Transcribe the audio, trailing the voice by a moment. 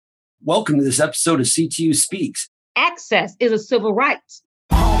Welcome to this episode of CTU Speaks. Access is a civil right.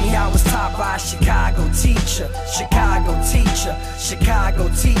 Homie, I was taught by a Chicago teacher.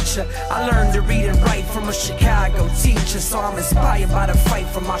 I learned to read and write from a Chicago teacher, so I'm inspired by the fight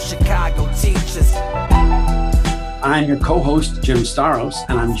from our Chicago teachers. I'm your co-host, Jim Staros,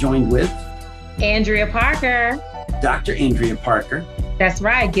 and I'm joined with Andrea Parker. Dr. Andrea Parker. That's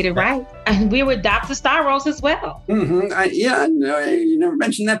right. Get it right. And we're with Dr. Staros as well. You never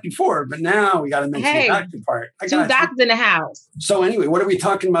mentioned that before, but now we got to mention the doctor part. Two doctors in the house. So anyway, what are we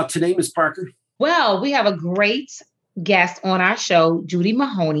talking about today, Ms. Parker? Well, we have a great guest on our show, Judy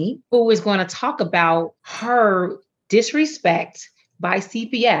Mahoney, who is going to talk about her disrespect by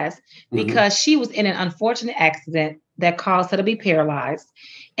CPS because she was in an unfortunate accident that caused her to be paralyzed.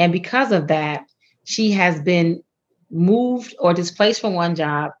 And because of that, she has been moved or displaced from one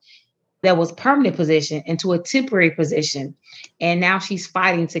job that was permanent position into a temporary position. And now she's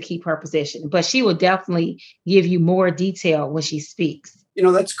fighting to keep her position. But she will definitely give you more detail when she speaks. You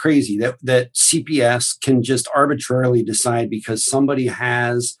know, that's crazy that CPS can just arbitrarily decide because somebody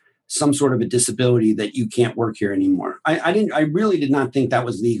has some sort of a disability that you can't work here anymore. I really did not think that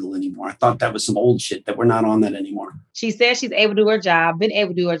was legal anymore. I thought that was some old shit that we're not on that anymore. She says she's able to do her job, been able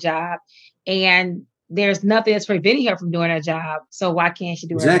to do her job, and there's nothing that's preventing her from doing her job. So why can't she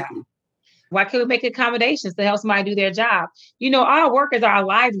do her job? Why can't we make accommodations to help somebody do their job? You know, our work is our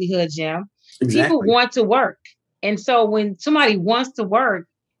livelihood, Jim. Exactly. People want to work. And so when somebody wants to work,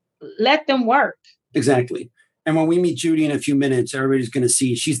 let them work. Exactly. And when we meet Judy in a few minutes, everybody's going to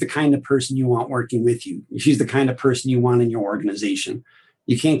see she's the kind of person you want working with you. She's the kind of person you want in your organization.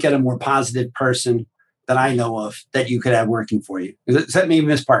 You can't get a more positive person that I know of that you could have working for you. Is that maybe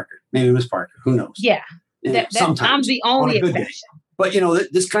Miss Parker? Maybe Miss Parker. Who knows? Yeah. Sometimes. I'm the only exception. But, you know,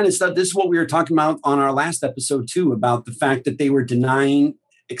 this kind of stuff, this is what we were talking about on our last episode, too, about the fact that they were denying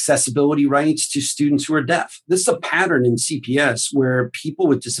accessibility rights to students who are deaf. This is a pattern in CPS where people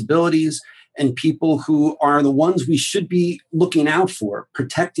with disabilities and people who are the ones we should be looking out for,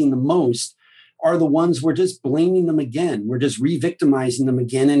 protecting the most, are the ones we're just blaming them again. We're just re-victimizing them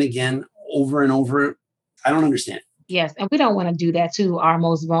again and again, over and over. I don't understand. Yes, and we don't want to do that to our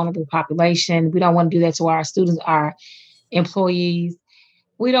most vulnerable population. We don't want to do that to our students, our employees.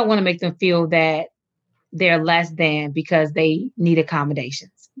 We don't want to make them feel that they're less than because they need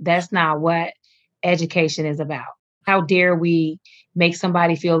accommodations. That's not what education is about. How dare we make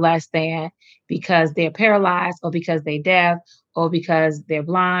somebody feel less than because they're paralyzed or because they're deaf or because they're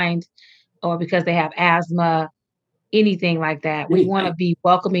blind or because they have asthma, anything like that. We want to be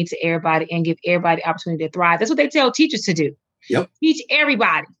welcoming to everybody and give everybody the opportunity to thrive. That's what they tell teachers to do. Yep. Teach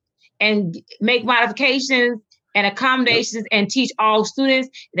everybody and make modifications and accommodations and teach all students.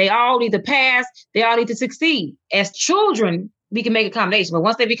 They all need to pass. They all need to succeed. As children, we can make accommodations. But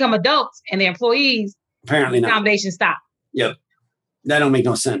once they become adults and they're employees, apparently not. Accommodations stop. Yep. That don't make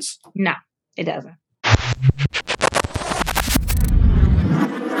no sense. No, it doesn't.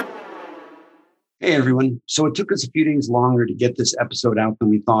 Hey, everyone. So it took us a few days longer to get this episode out than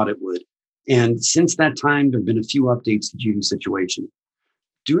we thought it would. And since that time, there have been a few updates to Judy's situation.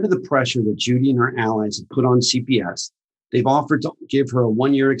 Due to the pressure that Judy and her allies have put on CPS, they've offered to give her a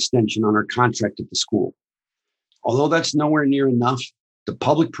 1-year extension on her contract at the school. Although that's nowhere near enough, the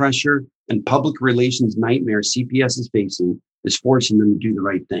public pressure and public relations nightmare CPS is facing is forcing them to do the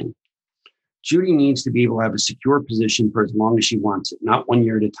right thing. Judy needs to be able to have a secure position for as long as she wants it, not 1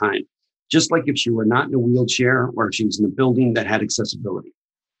 year at a time, just like if she were not in a wheelchair or if she was in a building that had accessibility.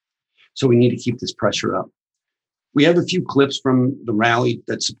 So we need to keep this pressure up. We have a few clips from the rally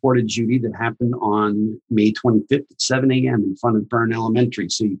that supported Judy that happened on May 25th at 7 a.m. in front of Byrne Elementary.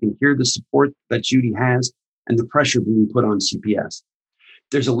 So you can hear the support that Judy has and the pressure being put on CPS.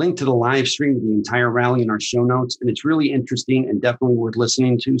 There's a link to the live stream of the entire rally in our show notes, and it's really interesting and definitely worth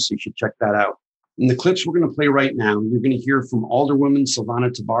listening to, so you should check that out. In the clips we're going to play right now, you're going to hear from Alderwoman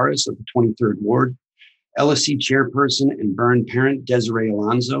Silvana Tavares of the 23rd Ward, LSC Chairperson and Byrne parent Desiree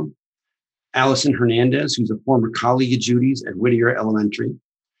Alonzo, Allison Hernandez, who's a former colleague of Judy's at Whittier Elementary,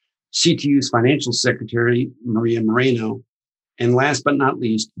 CTU's Financial Secretary, Maria Moreno, and last but not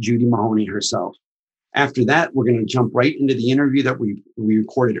least, Judy Mahoney herself. After that, we're going to jump right into the interview that we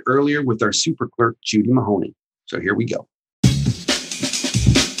recorded earlier with our super clerk, Judy Mahoney. So here we go.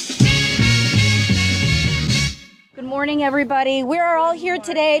 Good morning, everybody. We are all here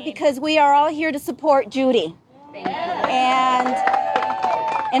today because we are all here to support Judy.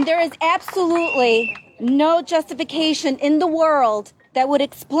 And there is absolutely no justification in the world that would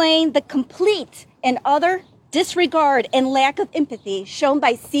explain the complete and utter disregard and lack of empathy shown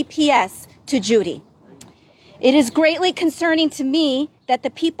by CPS to Judy. It is greatly concerning to me that the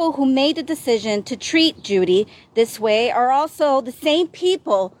people who made the decision to treat Judy this way are also the same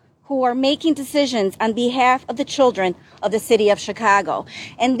people who are making decisions on behalf of the children of the city of Chicago.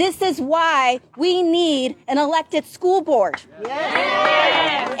 And this is why we need an elected school board.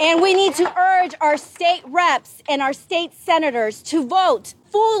 Yes. And we need to urge our state reps and our state senators to vote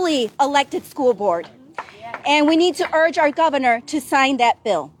fully elected school board. And we need to urge our governor to sign that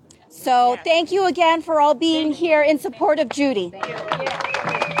bill. So thank you again for all being here in support of Judy.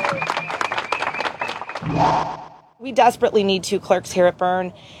 We desperately need 2 clerks here at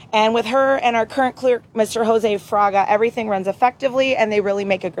Byrne. And with her and our current clerk, Mr. Jose Fraga, everything runs effectively and they really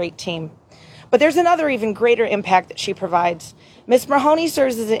make a great team. But there's another even greater impact that she provides. Ms. Mahoney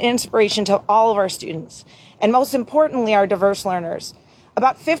serves as an inspiration to all of our students, and most importantly, our diverse learners.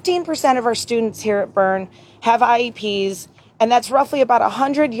 About 15% of our students here at Byrne have IEPs, and that's roughly about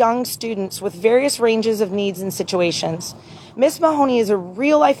 100 young students with various ranges of needs and situations. Ms. Mahoney is a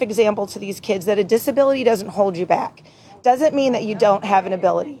real-life example to these kids that a disability doesn't hold you back. Doesn't mean that you don't have an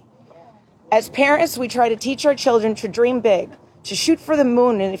ability. As parents, we try to teach our children to dream big, to shoot for the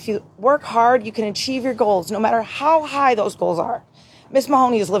moon, and if you work hard, you can achieve your goals, no matter how high those goals are. Ms.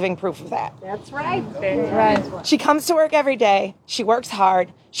 Mahoney is living proof of that. That's right. That's right. She comes to work every day. She works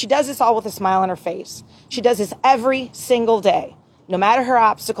hard. She does this all with a smile on her face. She does this every single day, no matter her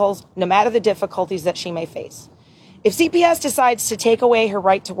obstacles, no matter the difficulties that she may face. If CPS decides to take away her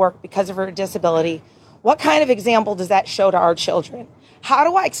right to work because of her disability, what kind of example does that show to our children? How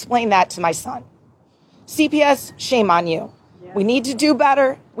do I explain that to my son? CPS, shame on you. We need to do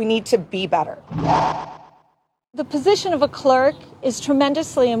better. We need to be better. The position of a clerk is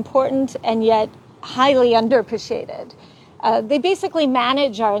tremendously important and yet highly underappreciated. They basically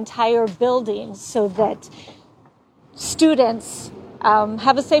manage our entire building so that students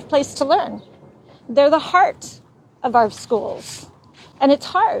have a safe place to learn. They're the heart of our schools. And it's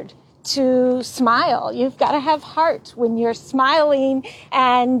hard to smile. You've got to have heart when you're smiling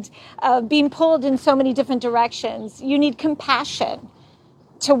and being pulled in so many different directions. You need compassion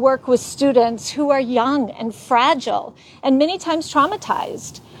to work with students who are young and fragile and many times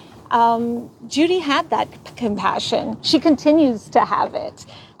traumatized. Judy had that compassion. She continues to have it.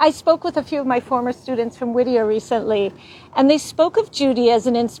 I spoke with a few of my former students from Whittier recently, and they spoke of Judy as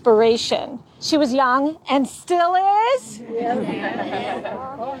an inspiration. She was young and still is.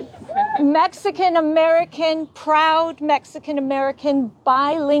 Mexican-American, proud Mexican-American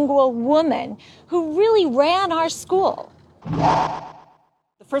bilingual woman who really ran our school.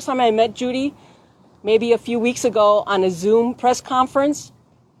 The first time I met Judy, maybe a few weeks ago on a Zoom press conference,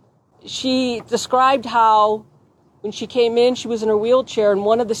 she described how when she came in, she was in her wheelchair, and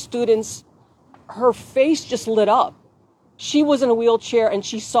one of the students, her face just lit up. She was in a wheelchair, and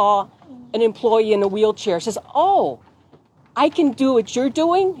she saw an employee in a wheelchair. She says, "Oh, I can do what you're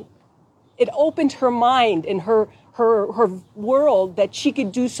doing." It opened her mind and her world that she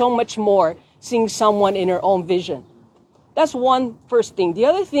could do so much more, seeing someone in her own vision. That's one first thing. The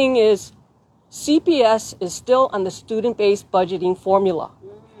other thing is CPS is still on the student-based budgeting formula.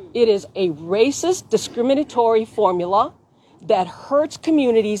 It is a racist, discriminatory formula that hurts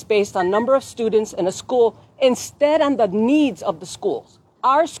communities based on number of students in a school instead on the needs of the schools.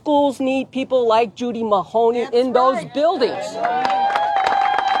 Our schools need people like Judy Mahoney in those buildings.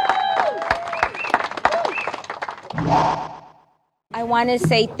 I want to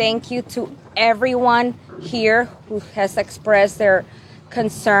say thank you to everyone here who has expressed their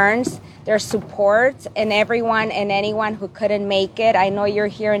concerns, their support, and everyone and anyone who couldn't make it. I know you're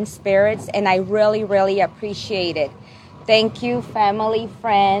here in spirits, and I really, really appreciate it. Thank you, family,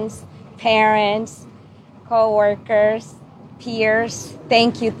 friends, parents, co-workers, peers.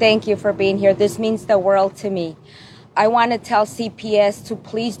 Thank you for being here. This means the world to me. I want to tell CPS to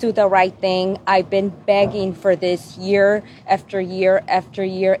please do the right thing. I've been begging for this year after year after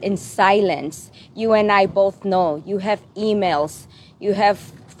year in silence. You and I both know. You have emails. You have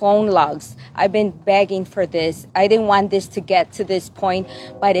phone logs. I've been begging for this. I didn't want this to get to this point,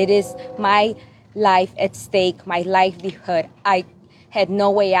 but it is my life at stake, my livelihood. I had no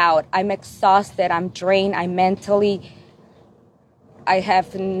way out. I'm exhausted. I'm drained. I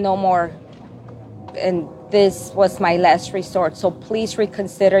have no more. And this was my last resort. So please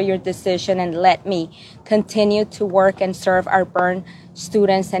reconsider your decision and let me continue to work and serve our Byrne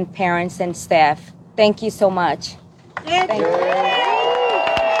students and parents and staff. Thank you so much. Thank you.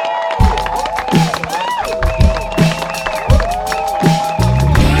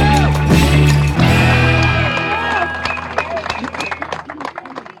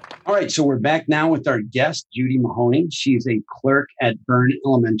 All right, so we're back now with our guest, Judy Mahoney. She's a clerk at Byrne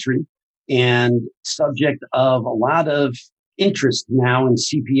Elementary and subject of a lot of interest now in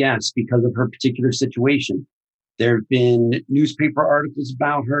CPS because of her particular situation. There have been newspaper articles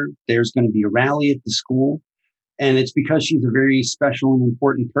about her. There's going to be a rally at the school. And it's because she's a very special and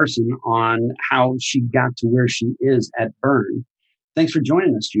important person on how she got to where she is at Byrne. Thanks for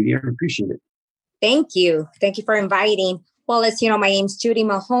joining us, Judy. I appreciate it. Thank you. Thank you for inviting. Well, as you know, my name's Judy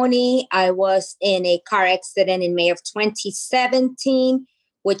Mahoney. I was in a car accident in May of 2017,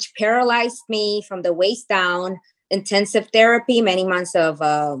 which paralyzed me from the waist down, intensive therapy, many months of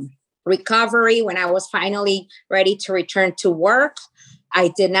recovery. When I was finally ready to return to work,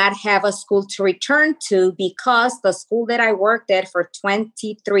 I did not have a school to return to because the school that I worked at for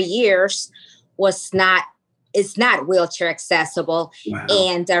 23 years is not wheelchair accessible. Wow.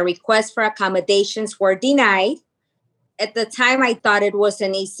 And requests for accommodations were denied. At the time, I thought it was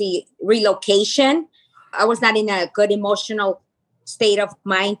an easy relocation. I was not in a good emotional state of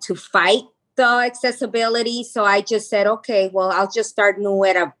mind to fight the accessibility. So I just said, okay, well, I'll just start new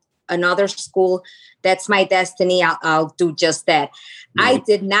at another school. That's my destiny. I'll do just that. Right. I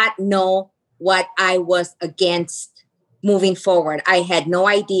did not know what I was against moving forward. I had no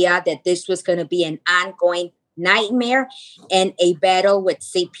idea that this was going to be an ongoing nightmare and a battle with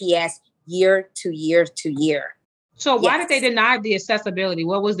CPS year to year to year. So why did they deny the accessibility?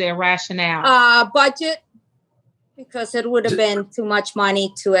 What was their rationale? Budget, because it would have been too much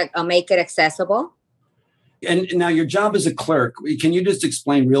money to make it accessible. And now your job as a clerk, can you just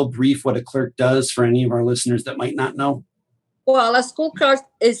explain real brief what a clerk does for any of our listeners that might not know? Well, a school clerk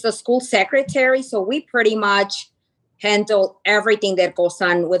is the school secretary. So we pretty much handle everything that goes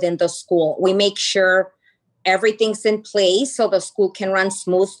on within the school. We make sure everything's in place so the school can run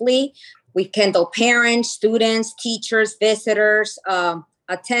smoothly. We handle parents, students, teachers, visitors,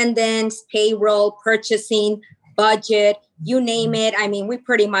 attendance, payroll, purchasing, budget, you name it. I mean, we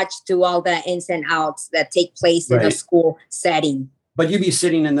pretty much do all the ins and outs that take place in a school setting. But you'd be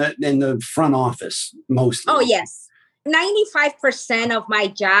sitting in the front office mostly. Oh, yes. 95% of my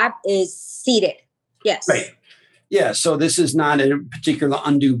job is seated. Yes. Right. Yeah. So this is not a particular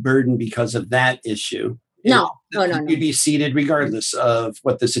undue burden because of that issue. No. You'd be seated regardless of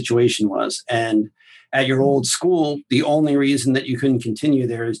what the situation was. And at your old school, the only reason that you couldn't continue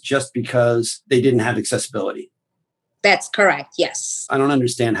there is just because they didn't have accessibility. That's correct. Yes. I don't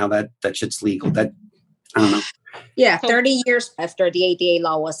understand how that shit's legal. I don't know. Yeah. 30 years after the ADA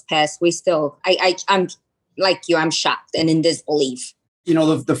law was passed, we still, I'm like you, I'm shocked and in disbelief. You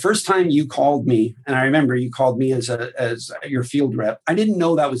know, the first time you called me, and I remember you called me as your field rep, I didn't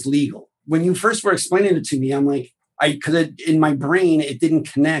know that was legal. When you first were explaining it to me, I'm like, because in my brain, it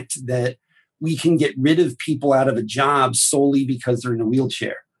didn't connect that we can get rid of people out of a job solely because they're in a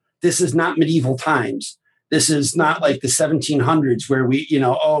wheelchair. This is not medieval times. This is not like the 1700s where we,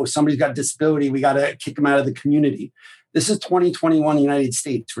 somebody's got a disability, we got to kick them out of the community. This is 2021 United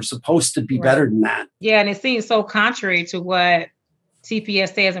States. We're supposed to be better than that. Yeah, and it seems so contrary to what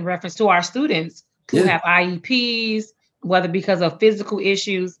CPS says in reference to our students who have IEPs, whether because of physical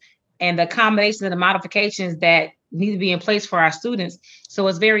issues and the accommodations and the modifications that need to be in place for our students. So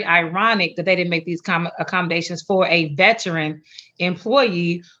it's very ironic that they didn't make these accommodations for a veteran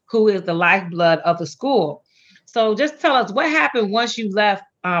employee who is the lifeblood of the school. So just tell us what happened once you left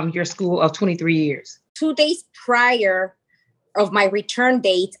your school of 23 years. 2 days prior of my return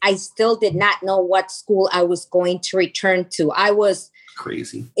date, I still did not know what school I was going to return to. I was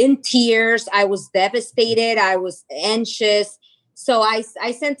crazy, in tears. I was devastated. I was anxious. So I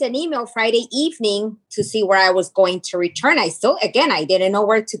sent an email Friday evening to see where I was going to return. I didn't know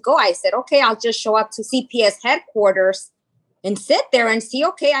where to go. I said, okay, I'll just show up to CPS headquarters and sit there and see,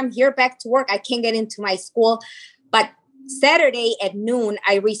 okay, I'm here back to work. I can't get into my school. But Saturday at noon,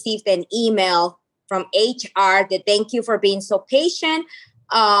 I received an email from HR that thank you for being so patient.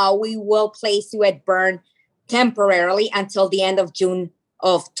 We will place you at Byrne temporarily until the end of June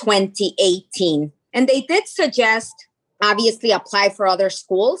of 2018. And they did suggest, obviously, apply for other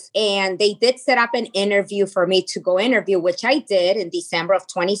schools. And they did set up an interview for me to go interview, which I did in December of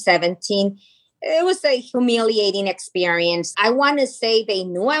 2017. It was a humiliating experience. I want to say they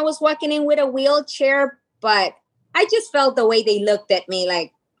knew I was walking in with a wheelchair, but I just felt the way they looked at me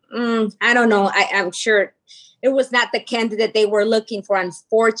like, I don't know. I'm sure it was not the candidate they were looking for,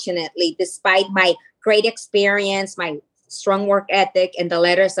 unfortunately, despite my great experience, my strong work ethic, and the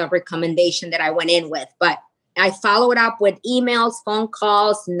letters of recommendation that I went in with. But I followed up with emails, phone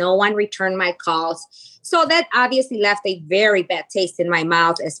calls. No one returned my calls. So that obviously left a very bad taste in my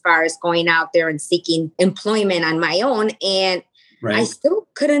mouth as far as going out there and seeking employment on my own. And I still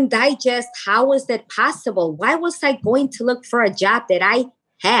couldn't digest how was that possible? Why was I going to look for a job that I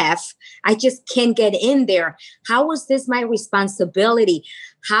half. I just can't get in there. How was this my responsibility?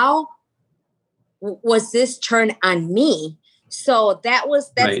 How was this turned on me? So that's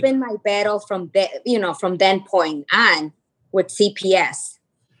Right. been my battle from that, from then point on with CPS.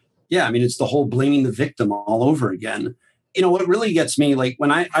 Yeah, I mean, it's the whole blaming the victim all over again. What really gets me, like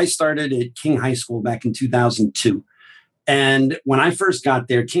when I started at King High School back in 2002. And when I first got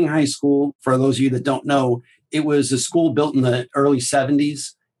there, King High School, for those of you that don't know, it was a school built in the early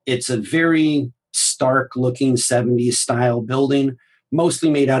 70s. It's a very stark looking 70s style building, mostly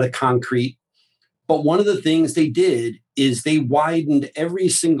made out of concrete. But one of the things they did is they widened every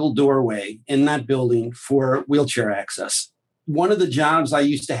single doorway in that building for wheelchair access. One of the jobs I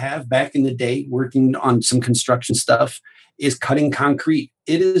used to have back in the day, working on some construction stuff, is cutting concrete.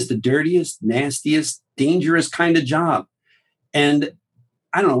 It is the dirtiest, nastiest, dangerous kind of job. And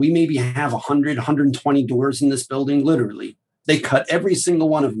I don't know, we maybe have 100, 120 doors in this building, literally. They cut every single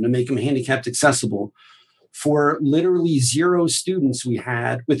one of them to make them handicapped accessible for literally 0 students we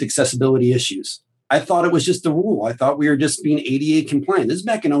had with accessibility issues. I thought it was just the rule. I thought we were just being ADA compliant. This is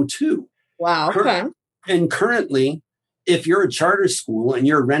back in 2002. Wow. Okay. And currently, if you're a charter school and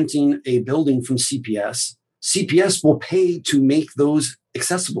you're renting a building from CPS, CPS will pay to make those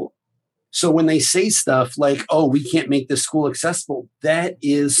accessible. So when they say stuff like, oh, we can't make this school accessible, that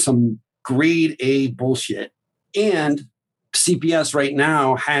is some grade A bullshit. And CPS right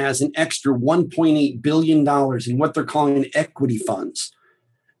now has an extra $1.8 billion in what they're calling equity funds.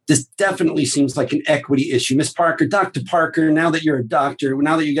 This definitely seems like an equity issue. Ms. Parker, Dr. Parker, now that you're a doctor,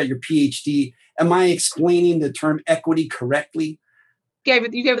 now that you got your PhD, am I explaining the term equity correctly? You gave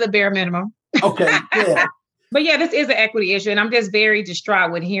it the bare minimum. Okay, yeah. But yeah, this is an equity issue. And I'm just very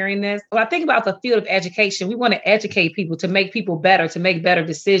distraught with hearing this. When I think about the field of education, we want to educate people to make people better, to make better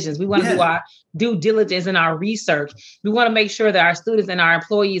decisions. We want to do our due diligence in our research. We want to make sure that our students and our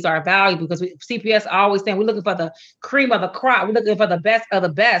employees are valuable, because CPS always saying we're looking for the cream of the crop. We're looking for the best of the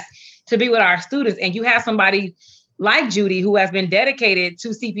best to be with our students. And you have somebody like Judy, who has been dedicated to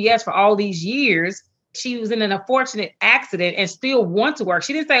CPS for all these years. She was in an unfortunate accident and still want to work.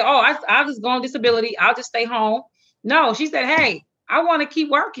 She didn't say, oh, I'll just go on disability. I'll just stay home. No, she said, hey, I want to keep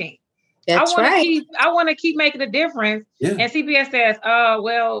working. That's right. I want to keep making a difference. Yeah. And CPS says,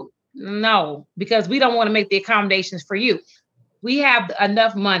 well, no, because we don't want to make the accommodations for you. We have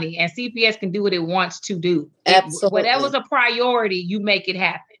enough money and CPS can do what it wants to do. Absolutely. Whatever's a priority, you make it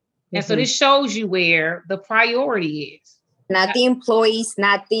happen. Mm-hmm. And so this shows you where the priority is. Not the employees,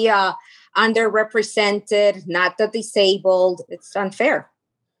 not the underrepresented, not the disabled. It's unfair.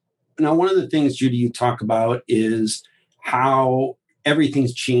 Now, one of the things, Judy, you talk about is how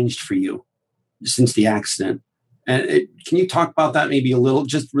everything's changed for you since the accident. And can you talk about that maybe a little,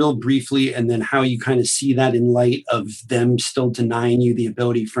 just real briefly, and then how you kind of see that in light of them still denying you the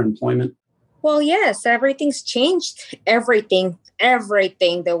ability for employment? Well, yes, everything's changed. Everything.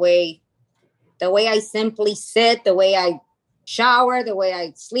 The way I simply sit, the way I shower, the way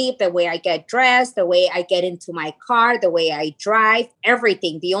I sleep, the way I get dressed, the way I get into my car, the way I drive,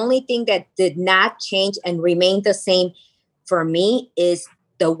 everything. The only thing that did not change and remain the same for me is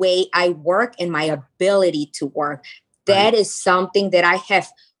the way I work and my ability to work. That is something that I have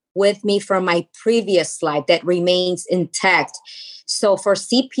with me from my previous life that remains intact. So for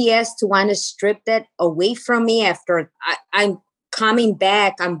CPS to want to strip that away from me after I'm coming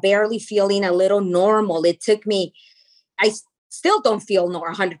back, I'm barely feeling a little normal. It took me, I still don't feel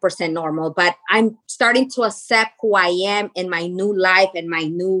 100% normal, but I'm starting to accept who I am and my new life and my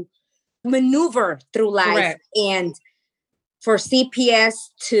new maneuver through life. Correct. And for CPS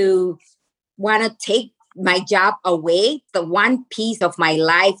to want to take my job away, the one piece of my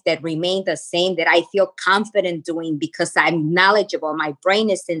life that remained the same, that I feel confident doing because I'm knowledgeable, my brain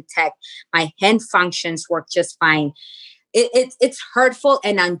is intact, my hand functions work just fine. It's hurtful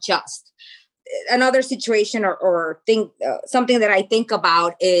and unjust. Another situation or thing, something that I think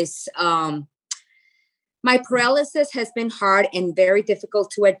about is my paralysis has been hard and very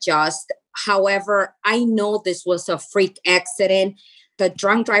difficult to adjust. However, I know this was a freak accident. The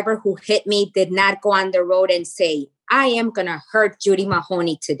drunk driver who hit me did not go on the road and say, I am going to hurt Judy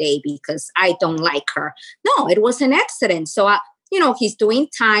Mahoney today because I don't like her. No, it was an accident. So, he's doing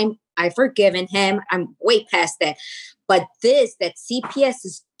time. I've forgiven him. I'm way past that. But this that CPS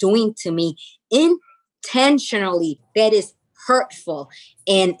is doing to me intentionally, that is hurtful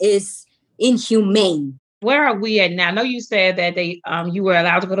and is inhumane. Where are we at now? I know you said that you were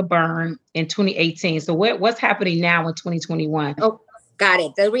allowed to go to Burn in 2018. So what's happening now in 2021? Oh, got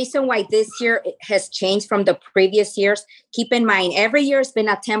it. The reason why this year has changed from the previous years, keep in mind, every year has been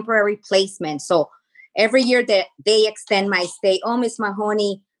a temporary placement. So Every year that they extend my stay, oh, Miss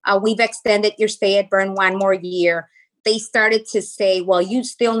Mahoney, we've extended your stay at Byrne one more year. They started to say, well, you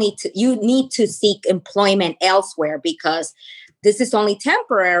need to seek employment elsewhere because this is only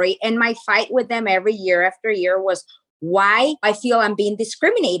temporary. And my fight with them every year after year was why I feel I'm being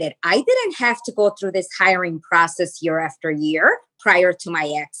discriminated. I didn't have to go through this hiring process year after year prior to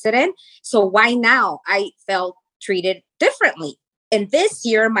my accident. So why now I felt treated differently? And this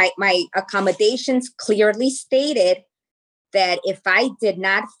year, my accommodations clearly stated that if I did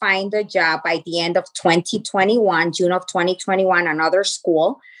not find a job by the end of 2021, June of 2021, another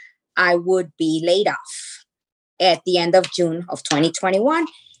school, I would be laid off at the end of June of 2021.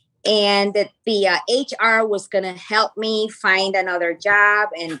 And that the HR was going to help me find another job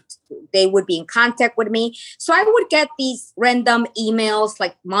and they would be in contact with me. So I would get these random emails,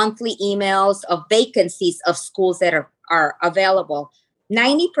 like monthly emails of vacancies of schools that are available.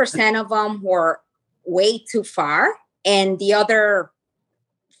 90% of them were way too far. And the other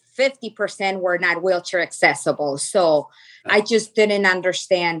 50% were not wheelchair accessible. So I just didn't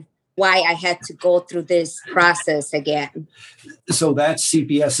understand why I had to go through this process again. So that's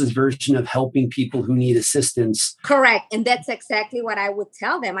CPS's version of helping people who need assistance. Correct. And that's exactly what I would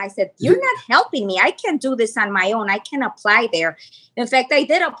tell them. I said, you're not helping me. I can do this on my own. I can apply there. In fact, I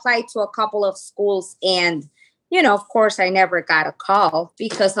did apply to a couple of schools and, of course, I never got a call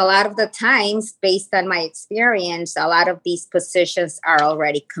because a lot of the times, based on my experience, a lot of these positions are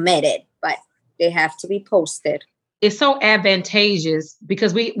already committed, but they have to be posted. It's so advantageous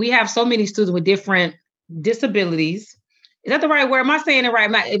because we have so many students with different disabilities. Is that the right word? Am I saying it right?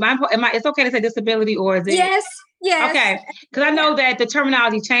 Am I, it's okay to say disability or is it? Yes. Okay. Because I know that the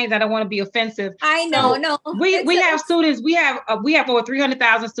terminology changed. I don't want to be offensive. I know. So no. We have students. We have over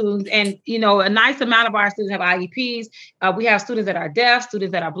 300,000 students, and a nice amount of our students have IEPs. We have students that are deaf,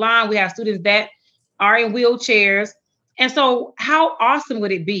 students that are blind. We have students that are in wheelchairs. And so, how awesome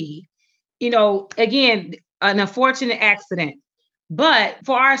would it be? Again, an unfortunate accident. But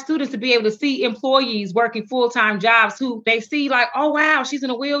for our students to be able to see employees working full-time jobs who they see like, oh, wow, she's in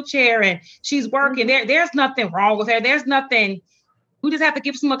a wheelchair and she's working. There's nothing wrong with her. There's nothing. We just have to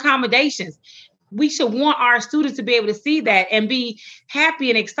give some accommodations. We should want our students to be able to see that and be happy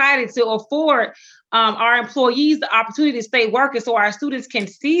and excited to afford our employees the opportunity to stay working so our students can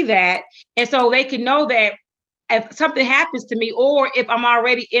see that. And so they can know that if something happens to me, or if I'm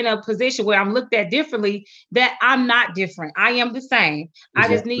already in a position where I'm looked at differently, that I'm not different. I am the same. Exactly. I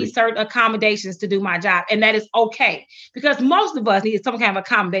just need certain accommodations to do my job. And that is okay. Because most of us need some kind of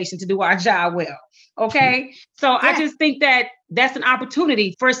accommodation to do our job well. Okay. So I just think that that's an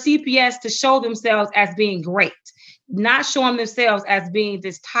opportunity for CPS to show themselves as being great, not showing themselves as being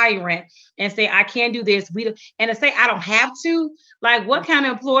this tyrant and say, I can't do this. And to say, I don't have to, like what kind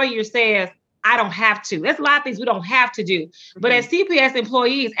of employer says, I don't have to. There's a lot of things we don't have to do. But as CPS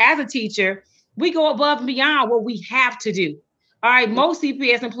employees, as a teacher, we go above and beyond what we have to do. All right. Most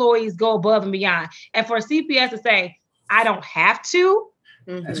CPS employees go above and beyond. And for CPS to say, I don't have to,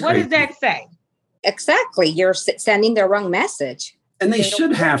 what does that say? Exactly. You're sending the wrong message. And they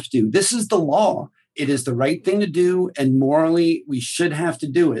should have to. This is the law. It is the right thing to do. And morally, we should have to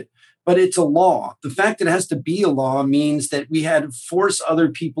do it. But it's a law. The fact that it has to be a law means that we had to force other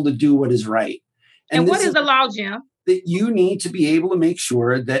people to do what is right. And what is the law, Jim? That you need to be able to make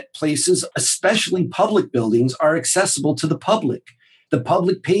sure that places, especially public buildings, are accessible to the public. The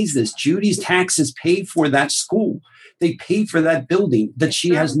public pays this. Judy's taxes pay for that school. They pay for that building that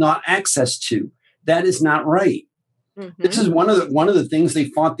she has not access to. That is not right. This is one of the things they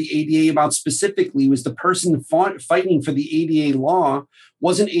fought the ADA about specifically was the person fighting for the ADA law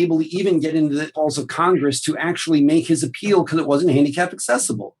wasn't able to even get into the halls of Congress to actually make his appeal because it wasn't handicap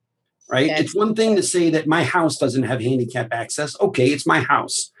accessible, right? It's one thing to say that my house doesn't have handicap access. Okay, it's my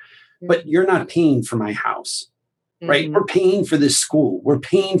house, but you're not paying for my house, right? We're paying for this school. We're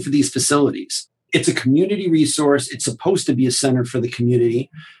paying for these facilities. It's a community resource. It's supposed to be a center for the community.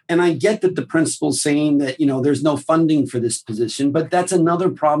 And I get that the principal's saying that, there's no funding for this position, but that's another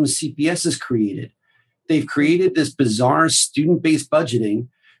problem CPS has created. They've created this bizarre student-based budgeting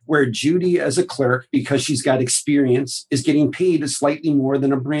where Judy as a clerk, because she's got experience, is getting paid slightly more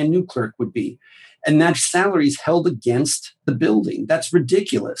than a brand new clerk would be. And that salary is held against the building. That's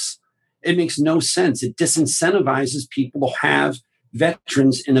ridiculous. It makes no sense. It disincentivizes people to have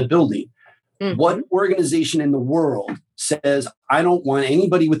veterans in a building. What organization in the world says, I don't want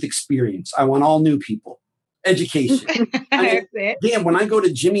anybody with experience. I want all new people. Education. Damn, when I go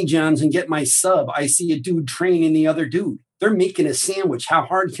to Jimmy John's and get my sub, I see a dude training the other dude. They're making a sandwich. How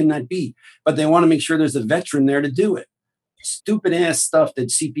hard can that be? But they want to make sure there's a veteran there to do it. Stupid ass stuff that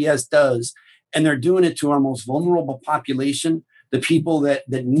CPS does. And they're doing it to our most vulnerable population. The people that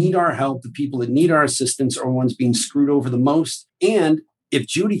need our help, the people that need our assistance are ones being screwed over the most. And if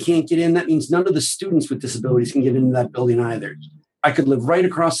Judy can't get in, that means none of the students with disabilities can get into that building either. I could live right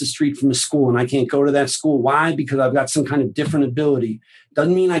across the street from a school and I can't go to that school. Why? Because I've got some kind of different ability.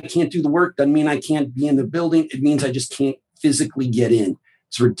 Doesn't mean I can't do the work. Doesn't mean I can't be in the building. It means I just can't physically get in.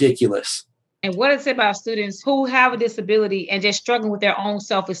 It's ridiculous. And what is it about students who have a disability and just struggling with their own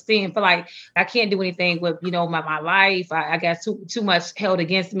self-esteem? Feel like I can't do anything with, my life. I got too much held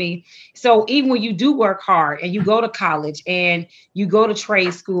against me. So even when you do work hard and you go to college and you go to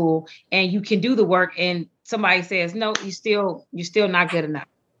trade school and you can do the work and somebody says, no, you're still not good enough.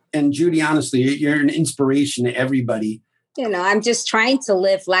 And Judy, honestly, you're an inspiration to everybody. I'm just trying to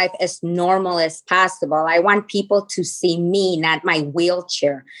live life as normal as possible. I want people to see me, not my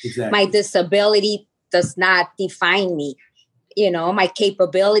wheelchair. Exactly. My disability does not define me. My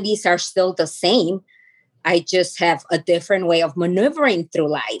capabilities are still the same. I just have a different way of maneuvering through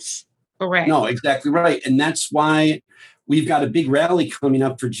life. Correct. No, exactly right. And that's why we've got a big rally coming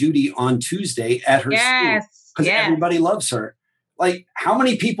up for Judy on Tuesday at her school. Because everybody loves her. Like, how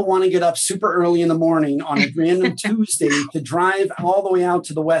many people want to get up super early in the morning on a random Tuesday to drive all the way out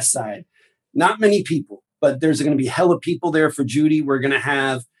to the west side? Not many people, but there's going to be hella people there for Judy. We're going to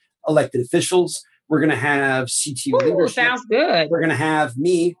have elected officials. We're going to have CTU leadership. Sounds good. We're going to have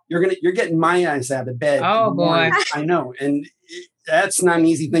me. You're getting my eyes out of bed. Oh, boy. I know. And that's not an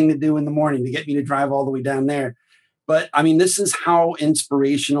easy thing to do in the morning, to get me to drive all the way down there. But I mean, this is how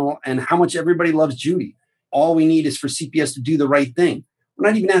inspirational and how much everybody loves Judy. All we need is for CPS to do the right thing. We're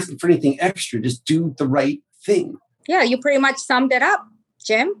not even asking for anything extra. Just do the right thing. Yeah, you pretty much summed it up,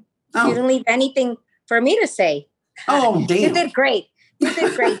 Jim. Oh. You didn't leave anything for me to say. Oh, damn. You did great.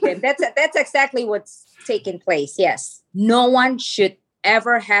 Jim. That's exactly what's taking place. Yes. No one should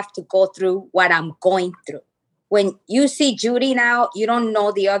ever have to go through what I'm going through. When you see Judy now, you don't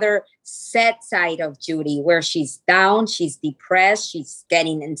know the other sad side of Judy, where she's down, she's depressed, she's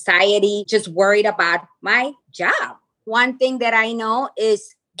getting anxiety, just worried about my job. One thing that I know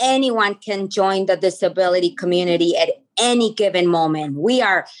is anyone can join the disability community at any given moment.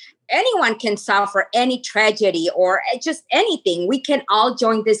 Anyone can suffer any tragedy or just anything. We can all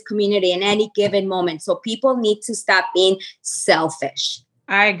join this community in any given moment. So people need to stop being selfish.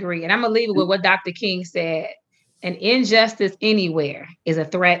 I agree. And I'm going to leave it with what Dr. King said. An injustice anywhere is a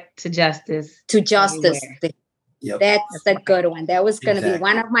threat to justice. To justice. Yep. That's a good one. That was going to be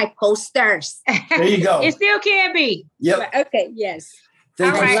one of my posters. There you go. It still can be. Yep. Okay. Yes.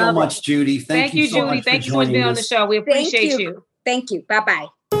 Thank you so much, Judy. Thank you, Judy. Thank you for being on the show. We appreciate you. Thank you. Bye-bye.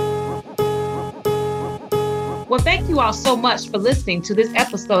 Well, thank you all so much for listening to this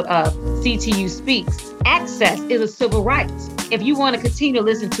episode of CTU Speaks. Access is a civil right. If you want to continue to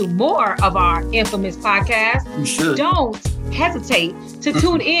listen to more of our infamous podcast, you should. Don't hesitate to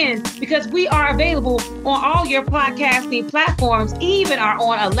tune in, because we are available on all your podcasting platforms, even are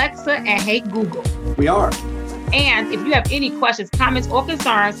on Alexa and Hey Google. We are. And if you have any questions, comments, or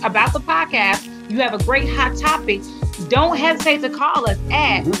concerns about the podcast, you have a great hot topic, don't hesitate to call us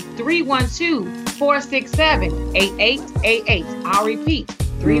at 312-467-8888. I'll repeat,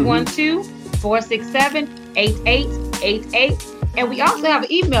 312-467-8888. And we also have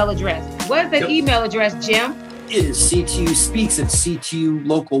an email address. What is that email address, Jim? It is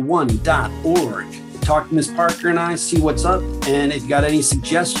ctuspeaks@ctulocal1.org. Talk to Ms. Parker and I, see what's up. And if you got any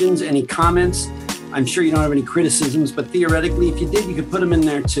suggestions, any comments, I'm sure you don't have any criticisms, but theoretically, if you did, you could put them in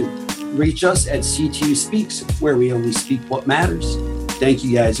there too. Reach us at CTU Speaks, where we only speak what matters. Thank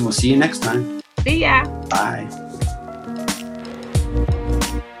you guys, and we'll see you next time. See ya. Bye.